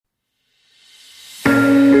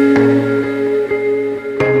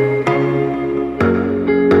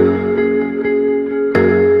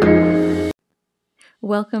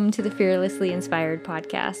Welcome to the Fearlessly Inspired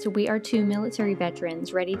podcast. We are two military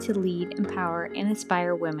veterans ready to lead, empower, and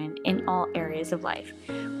inspire women in all areas of life.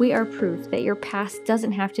 We are proof that your past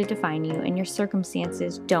doesn't have to define you and your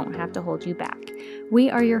circumstances don't have to hold you back. We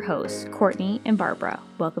are your hosts, Courtney and Barbara.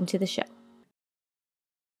 Welcome to the show.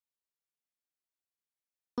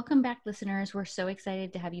 Welcome back, listeners. We're so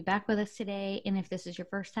excited to have you back with us today. And if this is your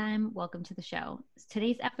first time, welcome to the show.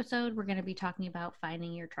 Today's episode, we're going to be talking about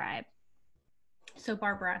finding your tribe. So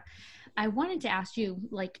Barbara, I wanted to ask you,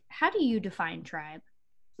 how do you define tribe?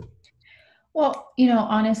 Well,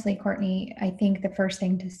 honestly, Courtney, I think the first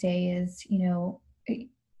thing to say is,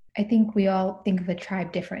 I think we all think of a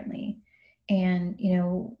tribe differently. And,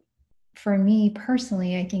 for me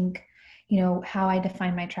personally, I think, how I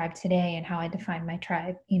define my tribe today and how I define my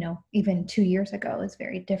tribe, even 2 years ago is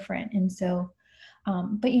very different. And so,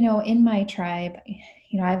 but, in my tribe,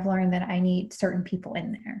 I've learned that I need certain people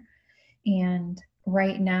in there. And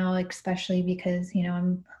right now, especially because,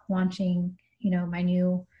 I'm launching, my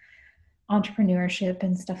new entrepreneurship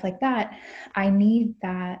and stuff like that, I need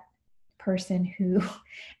that person who,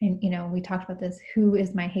 and we talked about this, who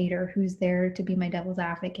is my hater, who's there to be my devil's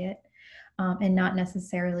advocate, and not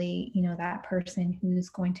necessarily, that person who's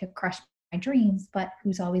going to crush my dreams, but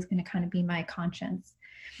who's always going to kind of be my conscience.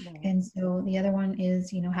 Right. And so the other one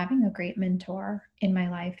is, having a great mentor in my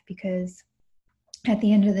life, because at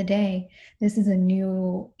the end of the day, this is a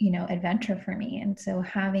new, adventure for me. And so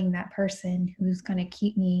having that person who's going to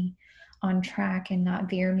keep me on track and not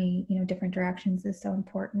veer me, different directions is so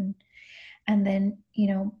important. And then,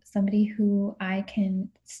 somebody who I can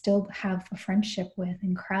still have a friendship with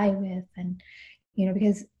and cry with. And,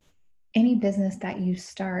 because any business that you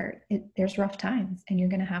start, there's rough times and you're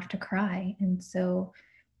going to have to cry. And so,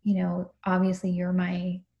 obviously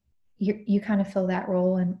you kind of fill that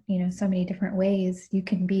role in, so many different ways. You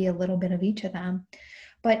can be a little bit of each of them,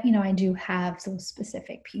 but, I do have some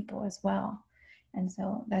specific people as well. And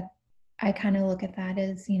so that I kind of look at that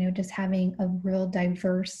as, just having a real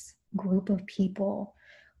diverse group of people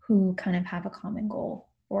who kind of have a common goal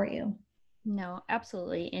for you. No,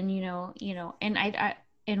 absolutely. And, and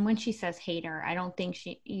and when she says hater, I don't think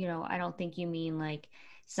I don't think you mean like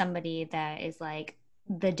somebody that is like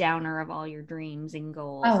the downer of all your dreams and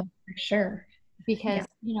goals. Oh, for sure. Because,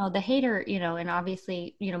 the hater, and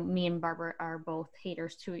obviously, me and Barbara are both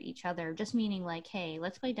haters to each other, just meaning like, hey,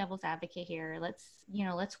 let's play devil's advocate here.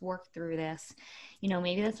 Let's work through this.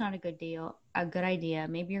 Maybe that's not a good idea.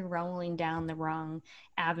 Maybe you're rolling down the wrong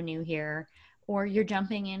avenue here, or you're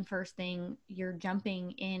jumping in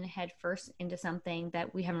head first into something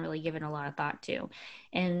that we haven't really given a lot of thought to.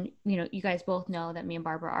 And, you guys both know that me and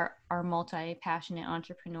Barbara are multi-passionate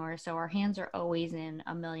entrepreneurs. So our hands are always in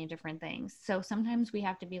a million different things. So sometimes we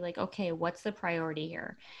have to be like, okay, what's the priority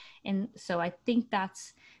here? And so I think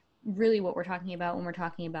that's really what we're talking about when we're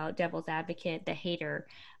talking about devil's advocate, the hater.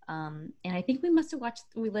 And I think we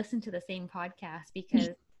listened to the same podcast, because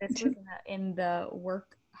this was in the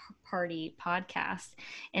work party podcast.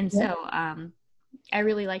 And so I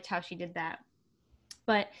really liked how she did that.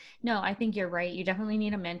 But no, I think you're right. You definitely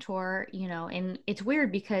need a mentor, and it's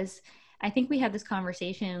weird because I think we had this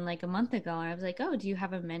conversation like a month ago, and I was like, oh, do you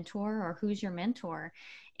have a mentor, or who's your mentor?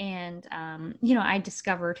 And, I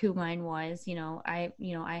discovered who mine was.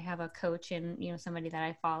 I have a coach and, somebody that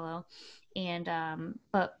I follow. And,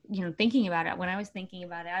 but, thinking about it, when I was thinking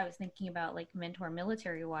about it, I was thinking about like mentor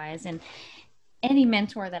military wise, and any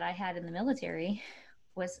mentor that I had in the military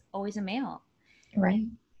was always a male. Right.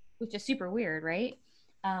 Which is super weird, right?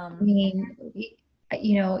 I mean,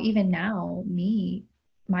 even now,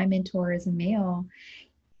 my mentor is a male,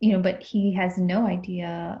 but he has no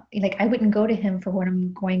idea. Like, I wouldn't go to him for what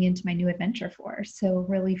I'm going into my new adventure for. So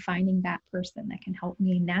really finding that person that can help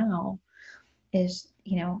me now is,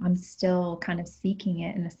 I'm still kind of seeking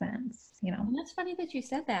it in a sense. And that's funny that you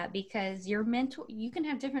said that, because your mentor, you can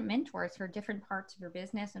have different mentors for different parts of your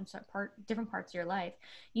business and different parts of your life.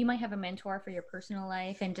 You might have a mentor for your personal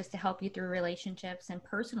life and just to help you through relationships and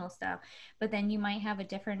personal stuff, but then you might have a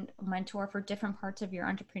different mentor for different parts of your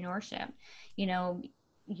entrepreneurship.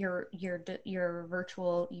 Your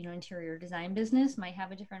virtual, interior design business might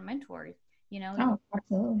have a different mentor. Oh,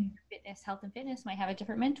 absolutely. Health and fitness might have a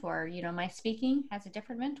different mentor. My speaking has a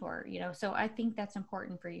different mentor. So I think that's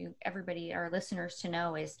important for you, everybody, our listeners, to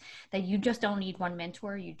know, is that you just don't need one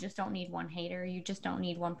mentor. You just don't need one hater. You just don't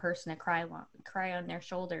need one person to cry on their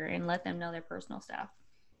shoulder and let them know their personal stuff.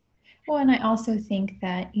 Well, and I also think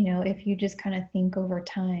that, if you just kind of think over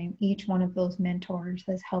time, each one of those mentors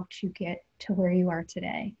has helped you get to where you are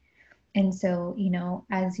today. And so,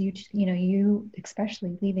 as you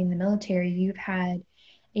especially leaving the military, you've had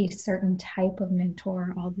a certain type of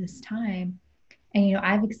mentor all this time. And,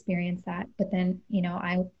 I've experienced that, but then,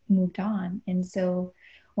 I moved on. And so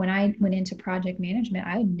when I went into project management,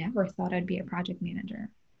 I never thought I'd be a project manager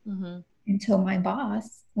Mm-hmm. until my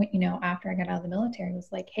boss, after I got out of the military, was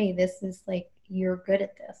like, hey, this is like, you're good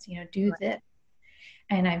at this, do Right. this.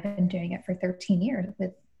 And I've been doing it for 13 years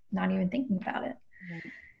with not even thinking about it.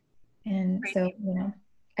 Right. And Crazy. so,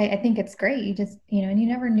 I think it's great. You just, and you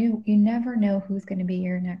never know who's going to be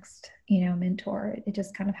your next, mentor. It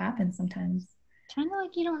just kind of happens sometimes. Kind of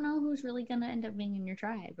like you don't know who's really going to end up being in your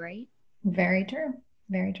tribe, right? Very true.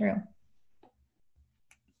 Very true.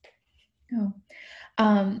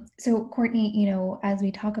 Oh. So Courtney, as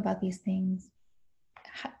we talk about these things,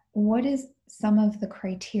 what is some of the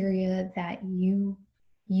criteria that you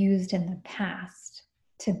used in the past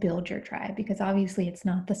to build your tribe? Because obviously it's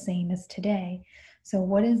not the same as today. So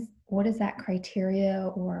what is that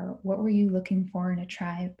criteria, or what were you looking for in a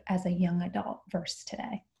tribe as a young adult versus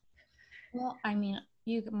today? Well, I mean,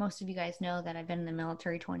 most of you guys know that I've been in the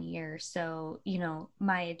military 20 years. So,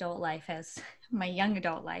 my adult life has my young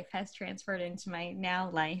adult life has transferred into my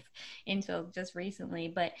now life until just recently.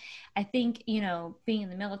 But I think, being in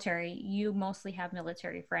the military, you mostly have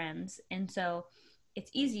military friends. And so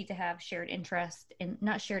it's easy to have shared interest, and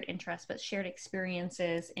not shared interests, but shared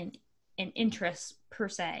experiences and interests per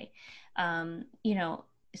se. You know,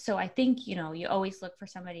 so I think, you always look for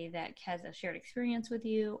somebody that has a shared experience with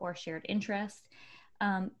you or shared interest,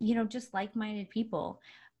 just like-minded people.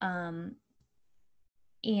 Um,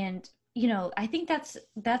 and, I think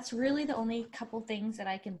that's really the only couple things that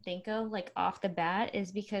I can think of like off the bat,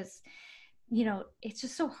 is because, it's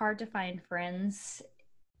just so hard to find friends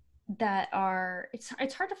that are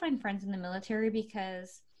it's hard to find friends in the military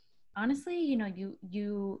because honestly,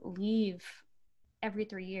 you leave every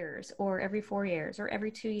 3 years or every 4 years or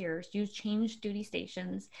every 2 years. You change duty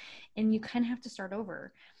stations and you kind of have to start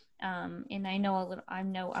over. And I know a little,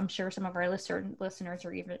 I'm sure some of our listeners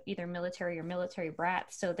are either military or military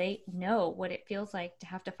brats, so they know what it feels like to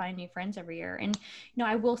have to find new friends every year. And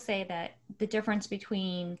I will say that the difference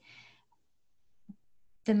between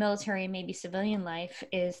the military and maybe civilian life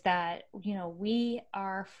is that, we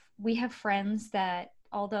have friends that,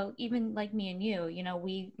 although even like me and you,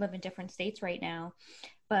 we live in different states right now,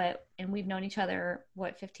 and we've known each other,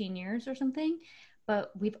 what, 15 years or something,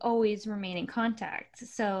 but we've always remained in contact.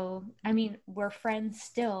 So, I mean, we're friends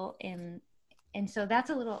still. And so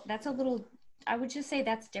that's a little, I would just say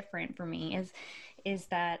that's different for me, is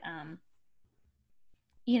that,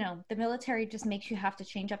 the military just makes you have to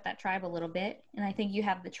change up that tribe a little bit. And I think you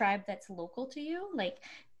have the tribe that's local to you, like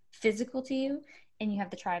physical to you, and you have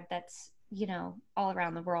the tribe that's, all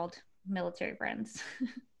around the world, military friends.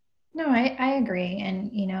 No, I agree. And,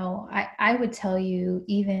 I would tell you,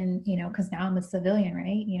 even, because now I'm a civilian,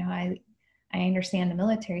 right? I understand the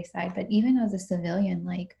military side, but even as a civilian,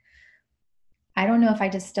 like, I don't know if I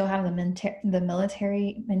just still have the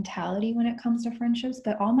military mentality when it comes to friendships,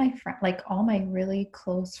 but all my really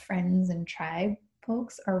close friends and tribe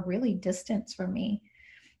folks are really distant from me.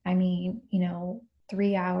 I mean,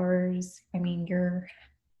 3 hours. I mean, you're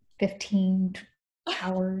 15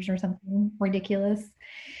 hours or something ridiculous.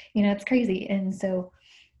 It's crazy. And so,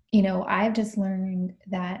 I've just learned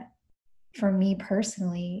that for me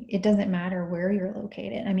personally, it doesn't matter where you're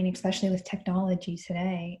located. I mean, especially with technology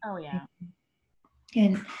today. Oh yeah.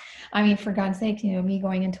 And I mean, for God's sake, me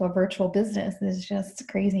going into a virtual business is just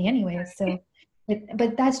crazy anyway. So,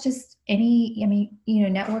 but that's just I mean,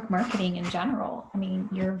 network marketing in general. I mean,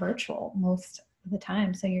 you're virtual most of the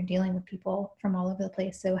time. So you're dealing with people from all over the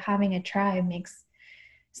place. So having a tribe makes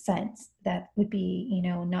sense. That would be,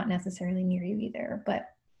 not necessarily near you either. But,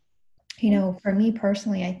 Yeah. for me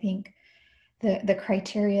personally, I think the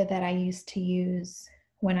criteria that I used to use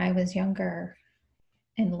when I was younger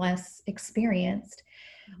and less experienced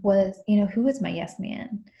was, who is my yes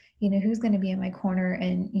man? Who's going to be in my corner,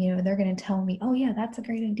 and, they're going to tell me, oh yeah, that's a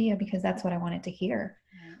great idea, because that's what I wanted to hear.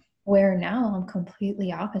 Right. Where now I'm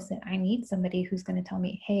completely opposite. I need somebody who's going to tell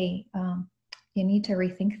me, hey, you need to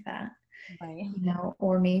rethink that, Right.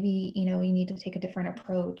 or maybe, you need to take a different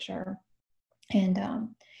approach, and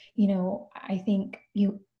I think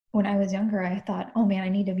when I was younger, I thought, oh man, I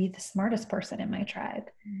need to be the smartest person in my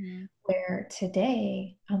tribe. Mm-hmm. Where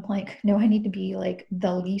today I'm like, no, I need to be like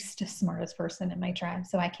the least smartest person in my tribe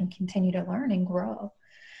so I can continue to learn and grow.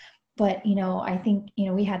 But, I think,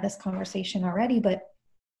 we had this conversation already, but,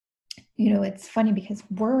 it's funny because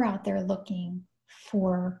we're out there looking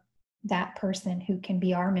for that person who can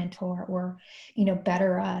be our mentor, or,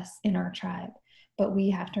 better us in our tribe. But we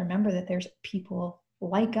have to remember that there's people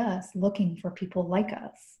like us looking for people like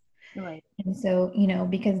us. Right. And so,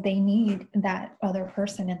 because they need that other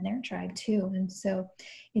person in their tribe too. And so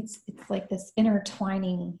it's like this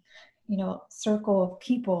intertwining, circle of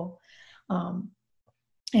people. Um,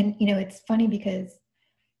 and it's funny because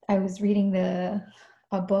I was reading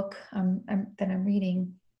a book that I'm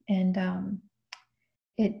reading, and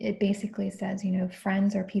it basically says,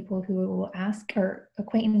 friends are people who will ask, or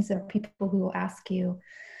acquaintances are people who will ask you,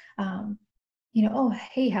 um, oh,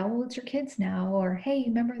 hey, how old's your kids now? Or, hey,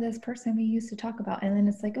 remember this person we used to talk about? And then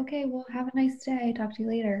it's like, okay, well, have a nice day. Talk to you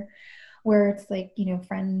later. Where it's like,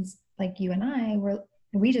 friends like you and I,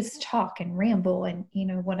 we just talk and ramble and,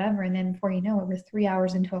 whatever. And then before you know it, we're 3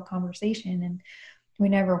 hours into a conversation and we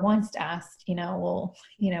never once asked, well,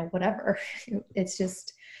 whatever. It's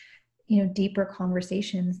just, deeper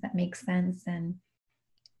conversations that make sense, and,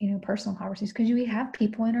 personal conversations, because we have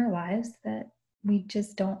people in our lives that we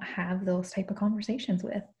just don't have those type of conversations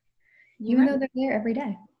with, You're even right. though they're there every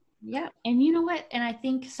day. Yeah. And you know what? And I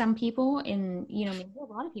think some people maybe a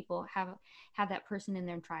lot of people have that person in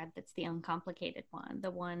their tribe that's the uncomplicated one,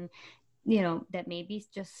 the one, that maybe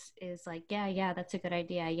just is like, yeah, that's a good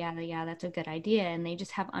idea. Yeah, that's a good idea. And they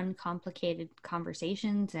just have uncomplicated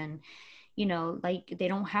conversations, and like they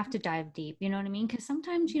don't have to dive deep, you know what I mean? Because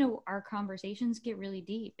sometimes, our conversations get really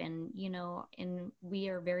deep, and and we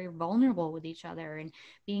are very vulnerable with each other, and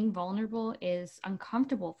being vulnerable is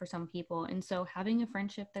uncomfortable for some people. And so having a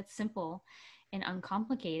friendship that's simple and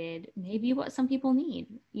uncomplicated may be what some people need,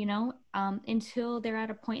 until they're at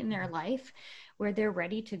a point in their life where they're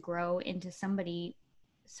ready to grow into somebody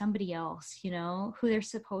else, who they're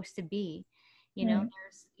supposed to be. Right.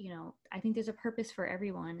 There's, I think there's a purpose for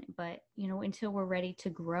everyone, but, until we're ready to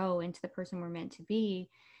grow into the person we're meant to be,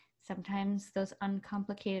 sometimes those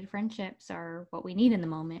uncomplicated friendships are what we need in the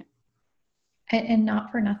moment. And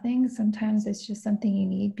not for nothing, sometimes it's just something you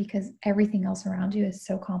need because everything else around you is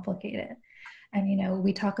so complicated. And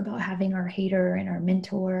we talk about having our hater and our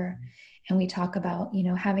mentor, and we talk about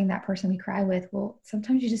having that person we cry with. Well,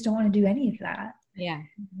 sometimes you just don't want to do any of that. Yeah.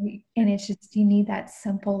 And it's just, you need that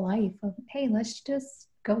simple life of, hey, let's just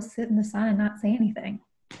go sit in the sun and not say anything,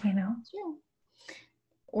 you know? True.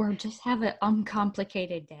 Or just have an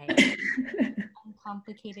uncomplicated day.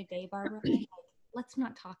 Uncomplicated day, Barbara. Like, let's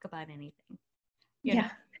not talk about anything, you know?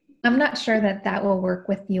 Yeah. I'm not sure that that will work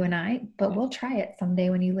with you and I, but we'll try it someday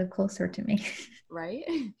when you live closer to me. Right?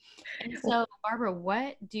 And so, Barbara,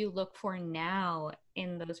 what do you look for now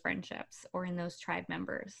in those friendships or in those tribe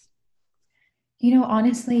members?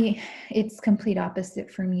 Honestly, it's complete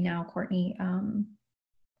opposite for me now, Courtney.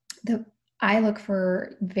 The I look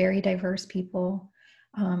for very diverse people.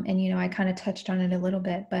 And I kind of touched on it a little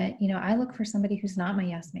bit, but I look for somebody who's not my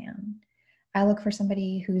yes man. I look for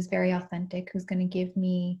somebody who's very authentic, who's going to give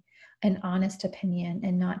me an honest opinion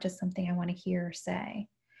and not just something I want to hear or say.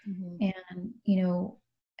 Mm-hmm. And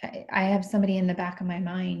I have somebody in the back of my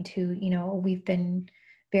mind who we've been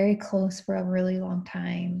very close for a really long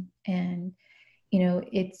time, and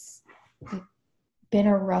it's been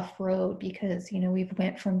a rough road because we've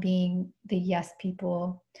went from being the yes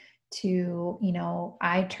people to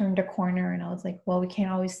I turned a corner and I was like, well, we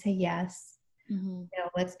can't always say yes. Mm-hmm.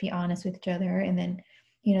 Let's be honest with each other. And then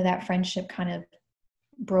that friendship kind of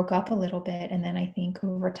broke up a little bit, and then I think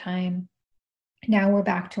over time now we're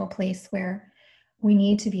back to a place where we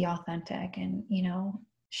need to be authentic, and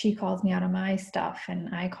she calls me out on my stuff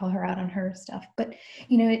and I call her out on her stuff. But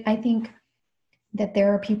I think that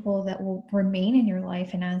there are people that will remain in your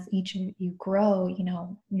life, and as each of you grow,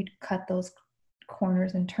 you cut those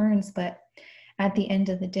corners and turns. But at the end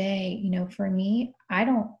of the day, for me, I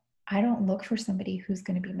don't look for somebody who's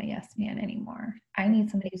going to be my yes man anymore. I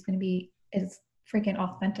need somebody who's going to be as freaking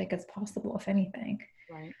authentic as possible, if anything.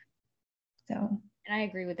 Right. So And I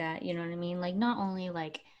agree with that. You know what I mean? Like, not only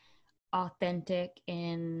like authentic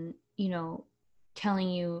in, telling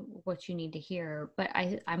you what you need to hear, but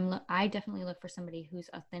I definitely look for somebody who's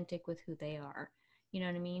authentic with who they are. You know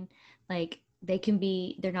what I mean? Like,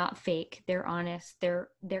 they're not fake, they're honest, they're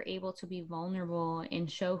able to be vulnerable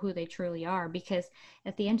and show who they truly are, because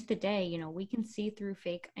at the end of the day, we can see through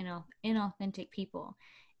fake and inauthentic people.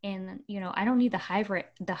 And I don't need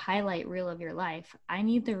the highlight reel of your life. I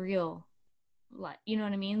need the real, like, you know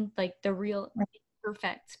what I mean? Like the real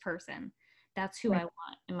perfect person. That's who I right.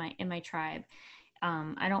 want in my tribe.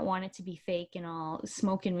 I don't want it to be fake and all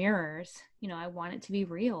smoke and mirrors. I want it to be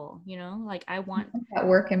real. Like I want, That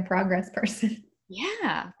work in progress person.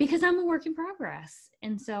 yeah, because I'm a work in progress,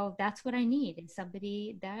 and so that's what I need, is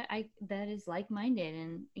somebody that is like minded,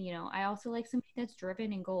 and I also like somebody that's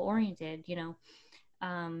driven and goal oriented.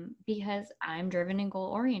 because I'm driven and goal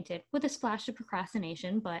oriented with a splash of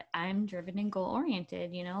procrastination, but I'm driven and goal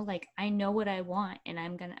oriented, you know, like I know what I want and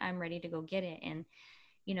I'm ready to go get it. And,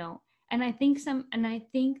 you know, and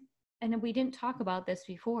we didn't talk about this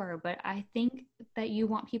before, but I think that you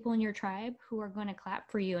want people in your tribe who are going to clap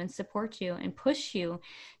for you and support you and push you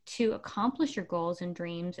to accomplish your goals and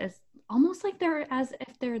dreams as almost like as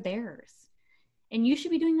if they're theirs. And you should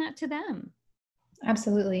be doing that to them.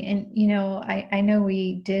 Absolutely. And, you know, I know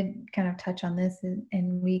we did kind of touch on this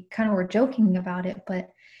and we kind of were joking about it,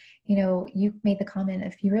 but, you know, you made the comment,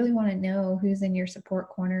 if you really want to know who's in your support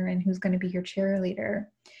corner and who's going to be your cheerleader,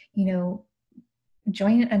 you know,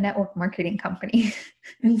 join a network marketing company.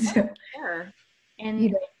 And so, Sure. you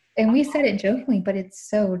And know, and we said it jokingly, but it's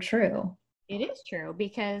so true. it is true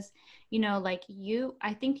because, you know, like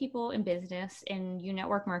I think people in business and you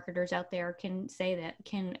network marketers out there can say that,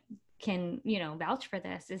 you know, vouch for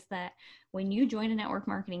this, is that when you join a network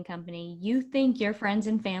marketing company, you think your friends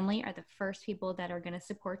and family are the first people that are going to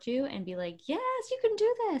support you and be like, yes, you can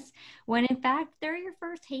do this. When in fact, they're your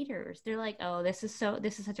first haters. They're like, oh, this is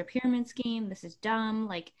such a pyramid scheme. This is dumb.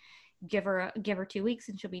 Like, give her 2 weeks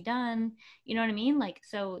and she'll be done. You know what I mean? Like,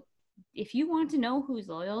 so if you want to know who's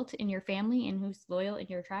loyal in your family and who's loyal in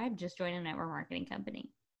your tribe, just join a network marketing company.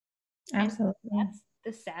 And Absolutely. that's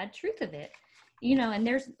the sad truth of it. You know, and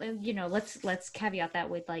there's, you know, let's caveat that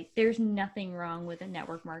with, like, there's nothing wrong with a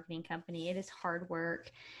network marketing company. It is hard work.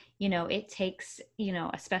 You know, it takes, you know,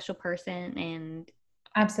 a special person and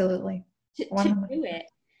Absolutely. to do 100%. it,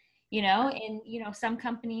 you know. And you know, some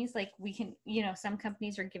companies, like, we can, you know, some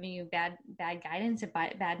companies are giving you bad guidance and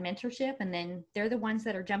bad mentorship, and then they're the ones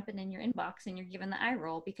that are jumping in your inbox and you're giving the eye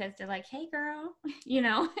roll because they're like, hey girl, you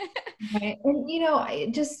know. Right. And, you know,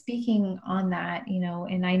 just speaking on that, you know,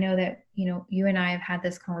 and I know that, you know, you and I have had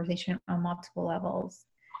this conversation on multiple levels,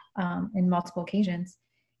 in multiple occasions,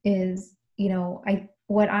 is, you know,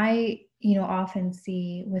 what I, you know, often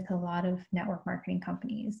see with a lot of network marketing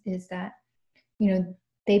companies is that, you know,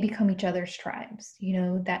 they become each other's tribes, you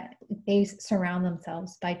know, that they surround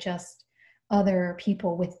themselves by just other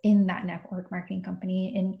people within that network marketing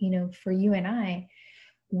company. And, you know, for you and I,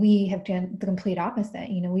 we have done the complete opposite.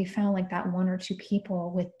 You know, we found like that one or two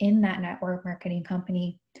people within that network marketing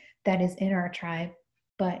company that is in our tribe.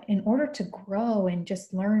 But in order to grow and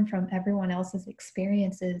just learn from everyone else's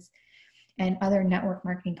experiences and other network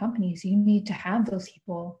marketing companies, you need to have those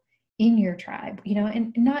people in your tribe, you know,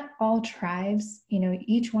 and not all tribes, you know,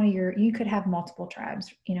 each one of you could have multiple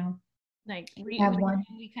tribes, you know, Like have one.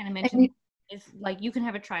 we kind of And mentioned, is like you can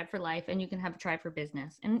have a tribe for life and you can have a tribe for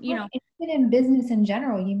business, and you know. even in business in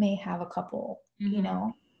general, you may have a couple, you Mhm.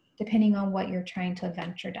 know, depending on what you're trying to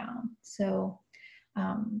venture down. So,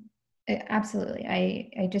 um, absolutely.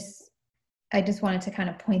 I just wanted to kind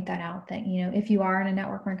of point that out that, you know, if you are in a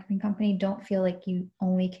network marketing company, don't feel like you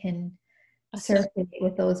only can circulate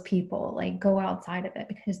with those people. Like, go outside of it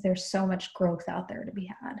because there's so much growth out there to be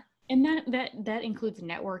had. And that includes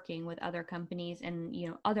networking with other companies and, you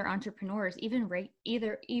know, other entrepreneurs, even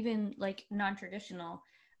even like non-traditional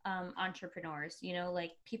entrepreneurs, you know,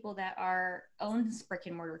 like people that are own brick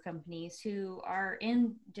and mortar companies who are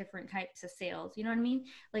in different types of sales. You know what I mean?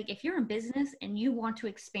 Like, if you're in business and you want to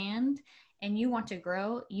expand and you want to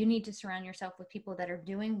grow, you need to surround yourself with people that are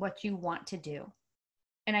doing what you want to do.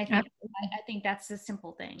 And I think that's the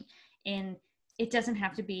simple thing. And it doesn't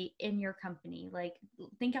have to be in your company. Like,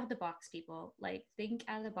 think out the box, people. Like, think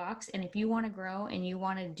out of the box. And if you want to grow and you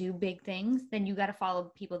want to do big things, then you got to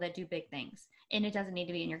follow people that do big things. And it doesn't need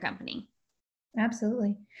to be in your company.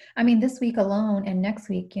 Absolutely. I mean, this week alone and next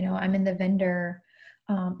week, you know, I'm in the vendor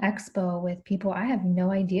expo with people I have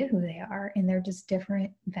no idea who they are. And they're just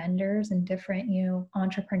different vendors and different, you know,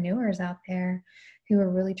 entrepreneurs out there who are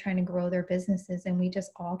really trying to grow their businesses. And we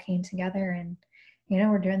just all came together and, you know,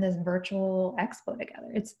 we're doing this virtual expo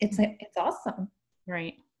together. It's awesome.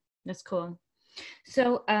 Right. That's cool.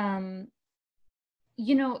 So,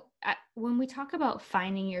 you know, when we talk about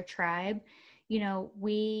finding your tribe, you know,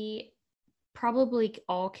 we probably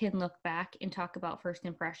all can look back and talk about first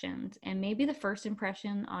impressions and maybe the first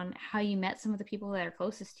impression on how you met some of the people that are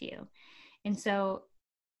closest to you. And so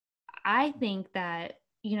I think that,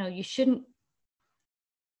 you know, you shouldn't,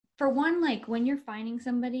 for one, like when you're finding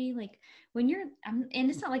somebody, like when you're, and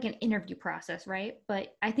it's not like an interview process, right?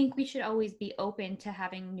 But I think we should always be open to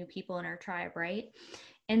having new people in our tribe, right?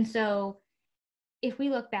 And so if we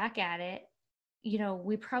look back at it, you know,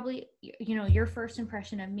 we probably, you know, your first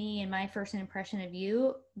impression of me and my first impression of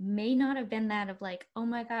you may not have been that of like, oh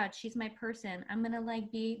my God, she's my person, I'm gonna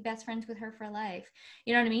like be best friends with her for life.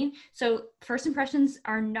 You know what I mean? So first impressions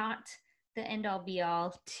are not the end all be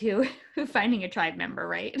all to finding a tribe member,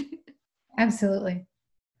 right? Absolutely.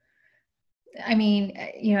 I mean,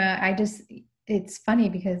 it's funny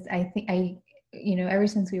because ever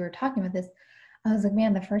since we were talking about this, I was like,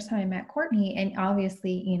 man, the first time I met Courtney, and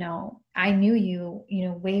obviously, I knew you,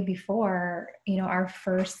 way before, our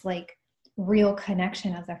first like real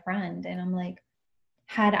connection as a friend. And I'm like,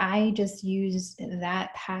 had I just used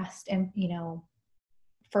that past and,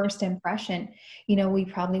 first impression, we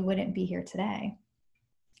probably wouldn't be here today.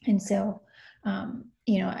 And so,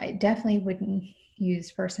 I definitely wouldn't use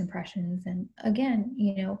first impressions. And again,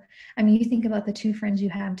 I mean, you think about the two friends you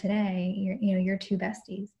have today, your two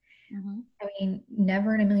besties. Mm-hmm. I mean,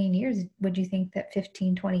 never in a million years would you think that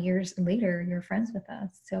 15, 20 years later, you're friends with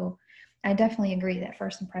us. So I definitely agree that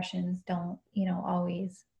first impressions don't,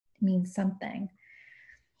 always mean something.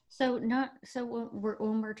 So not so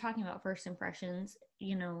when we're talking about first impressions,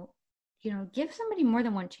 give somebody more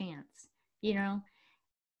than one chance. You know,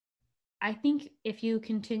 I think if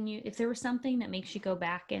there was something that makes you go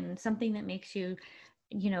back and something that makes you,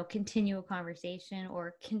 continue a conversation,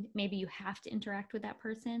 or maybe you have to interact with that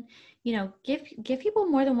person, give people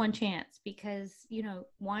more than one chance, because,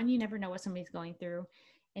 one, you never know what somebody's going through,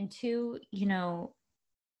 and two,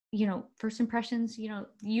 first impressions,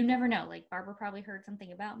 you never know. Like Barbara probably heard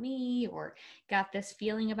something about me or got this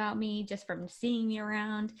feeling about me just from seeing me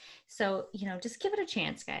around. So, just give it a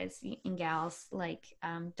chance, guys and gals. Like,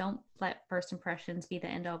 don't let first impressions be the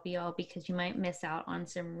end all be all, because you might miss out on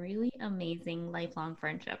some really amazing lifelong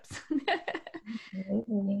friendships.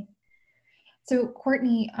 Absolutely. So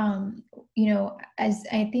Courtney, as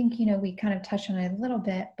I think, we kind of touched on it a little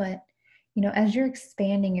bit, but, as you're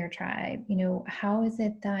expanding your tribe, how is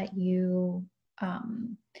it that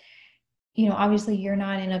um, obviously you're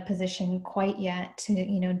not in a position quite yet to,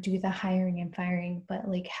 do the hiring and firing, but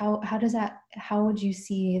like, how would you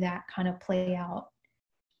see that kind of play out,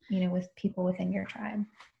 with people within your tribe?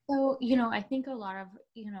 So, I think a lot of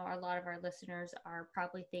our listeners are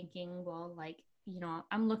probably thinking, well, like,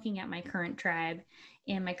 I'm looking at my current tribe,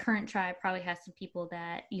 and my current tribe probably has some people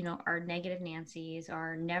that, are negative Nancy's,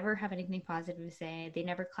 or never have anything positive to say. They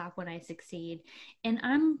never clap when I succeed. And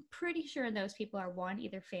I'm pretty sure those people are, one,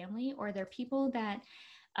 either family, or they're people that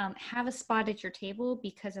have a spot at your table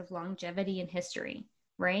because of longevity and history,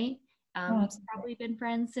 right? Oh, You've probably been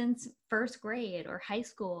friends since first grade or high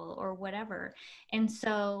school or whatever. And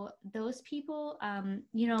so those people,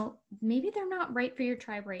 maybe they're not right for your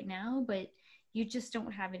tribe right now, but you just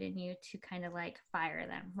don't have it in you to kind of like fire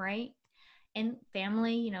them, right? And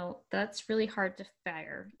family, that's really hard to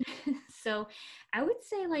fire. So I would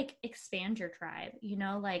say, like, expand your tribe,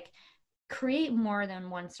 like create more than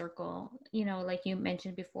one circle, like you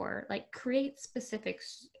mentioned before, like create specific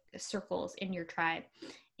circles in your tribe.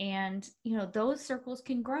 And, those circles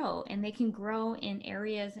can grow, and they can grow in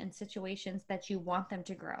areas and situations that you want them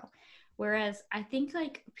to grow. Whereas I think,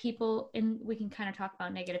 like, people, and we can kind of talk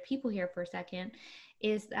about negative people here for a second,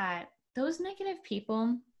 is that those negative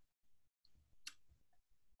people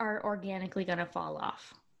are organically going to fall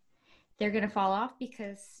off. They're going to fall off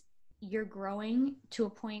because you're growing to a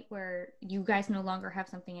point where you guys no longer have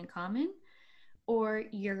something in common, or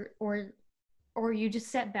you just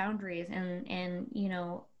set boundaries, and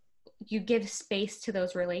you give space to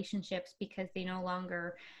those relationships because they no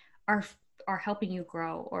longer are are helping you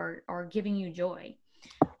grow, or giving you joy.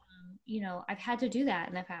 I've had to do that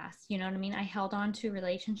in the past. You know what I mean? I held on to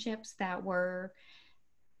relationships that were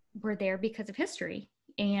there because of history,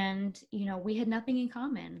 and we had nothing in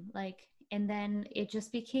common, like, and then it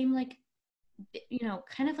just became like,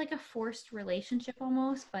 kind of like a forced relationship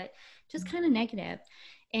almost, but just kind of negative.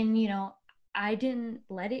 And I didn't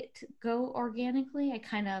let it go organically. I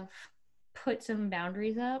kind of put some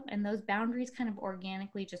boundaries up, and those boundaries kind of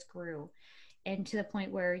organically just grew, and to the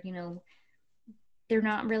point where they're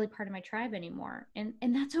not really part of my tribe anymore. And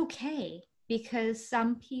that's okay, because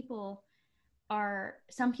some people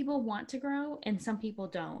want to grow, and some people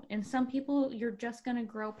don't, and some people you're just going to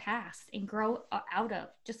grow past and grow out of,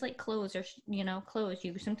 just like clothes, or clothes,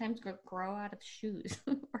 you sometimes grow out of shoes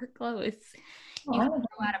or clothes. You can well,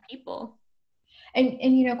 grow out of people.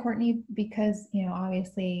 and Courtney, because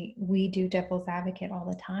obviously we do devil's advocate all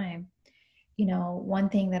the time. One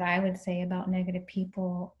thing that I would say about negative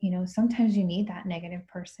people, sometimes you need that negative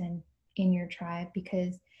person in your tribe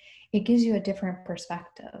because it gives you a different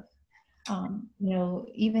perspective.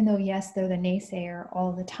 Even though, yes, they're the naysayer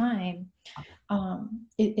all the time,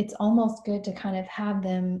 it's almost good to kind of have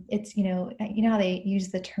them. It's, how they use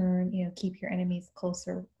the term, keep your enemies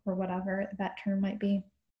closer, or whatever that term might be.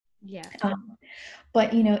 Yes.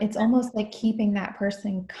 But, it's almost like keeping that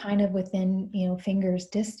person kind of within, fingers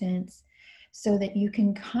distance, so that you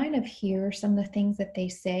can kind of hear some of the things that they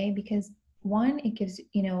say, because one, it gives,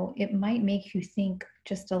 it might make you think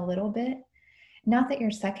just a little bit. Not that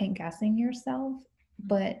you're second guessing yourself,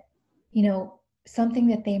 but, something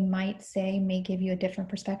that they might say may give you a different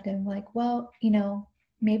perspective. Like, well,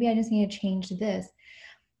 maybe I just need to change this.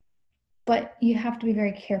 But you have to be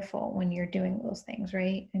very careful when you're doing those things,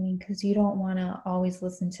 right? I mean, because you don't want to always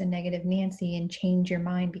listen to negative Nancy and change your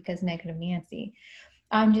mind because negative Nancy.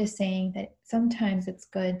 I'm just saying that sometimes it's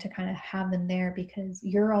good to kind of have them there, because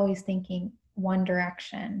you're always thinking one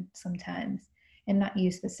direction sometimes, and not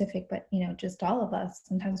you specific, but just all of us.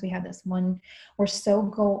 Sometimes we have this one, we're so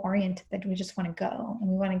goal oriented that we just want to go and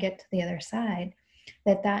we want to get to the other side,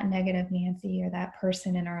 that negative Nancy or that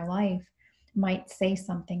person in our life might say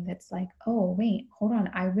something that's like, oh, wait, hold on,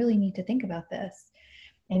 I really need to think about this.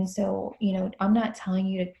 And so, I'm not telling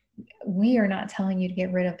you to, we are not telling you to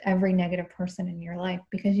get rid of every negative person in your life,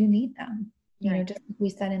 because you need them. Right. Just like we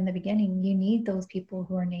said in the beginning, you need those people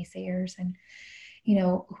who are naysayers and,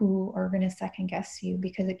 who are going to second guess you,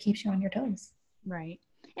 because it keeps you on your toes. Right.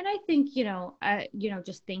 And I think,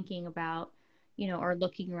 just thinking about, or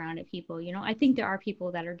looking around at people, I think there are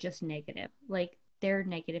people that are just negative, like they're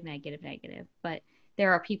negative, negative, negative, but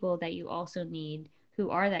there are people that you also need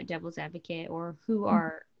who are that devil's advocate, or who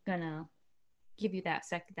are gonna give you that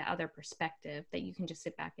other perspective that you can just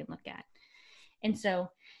sit back and look at. And so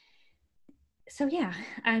yeah,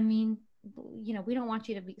 I mean, we don't want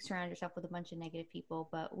you to surround yourself with a bunch of negative people,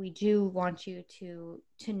 but we do want you to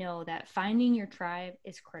know that finding your tribe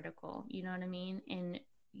is critical. You know what I mean? And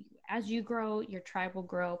as you grow, your tribe will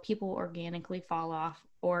grow. People will organically fall off,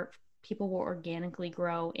 or people will organically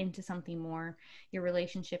grow into something more. Your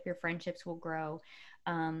relationship, your friendships will grow.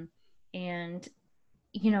 And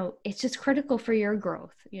it's just critical for your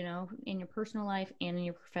growth, in your personal life and in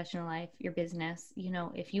your professional life, your business.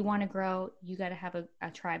 If you want to grow, you got to have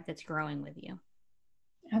a tribe that's growing with you.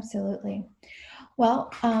 Absolutely.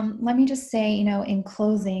 Well, let me just say, in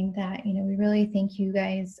closing that, we really thank you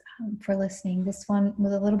guys for listening. This one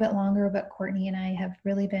was a little bit longer, but Courtney and I have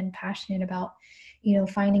really been passionate about,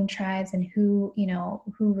 finding tribes and who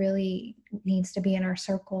really needs to be in our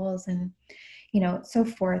circles, and, so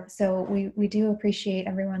forth. So we do appreciate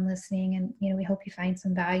everyone listening, and, we hope you find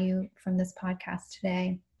some value from this podcast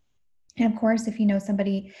today. And of course, if you know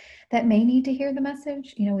somebody that may need to hear the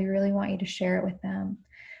message, we really want you to share it with them.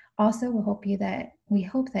 Also, we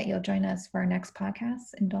hope that you'll join us for our next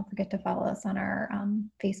podcast, and don't forget to follow us on our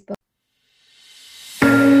Facebook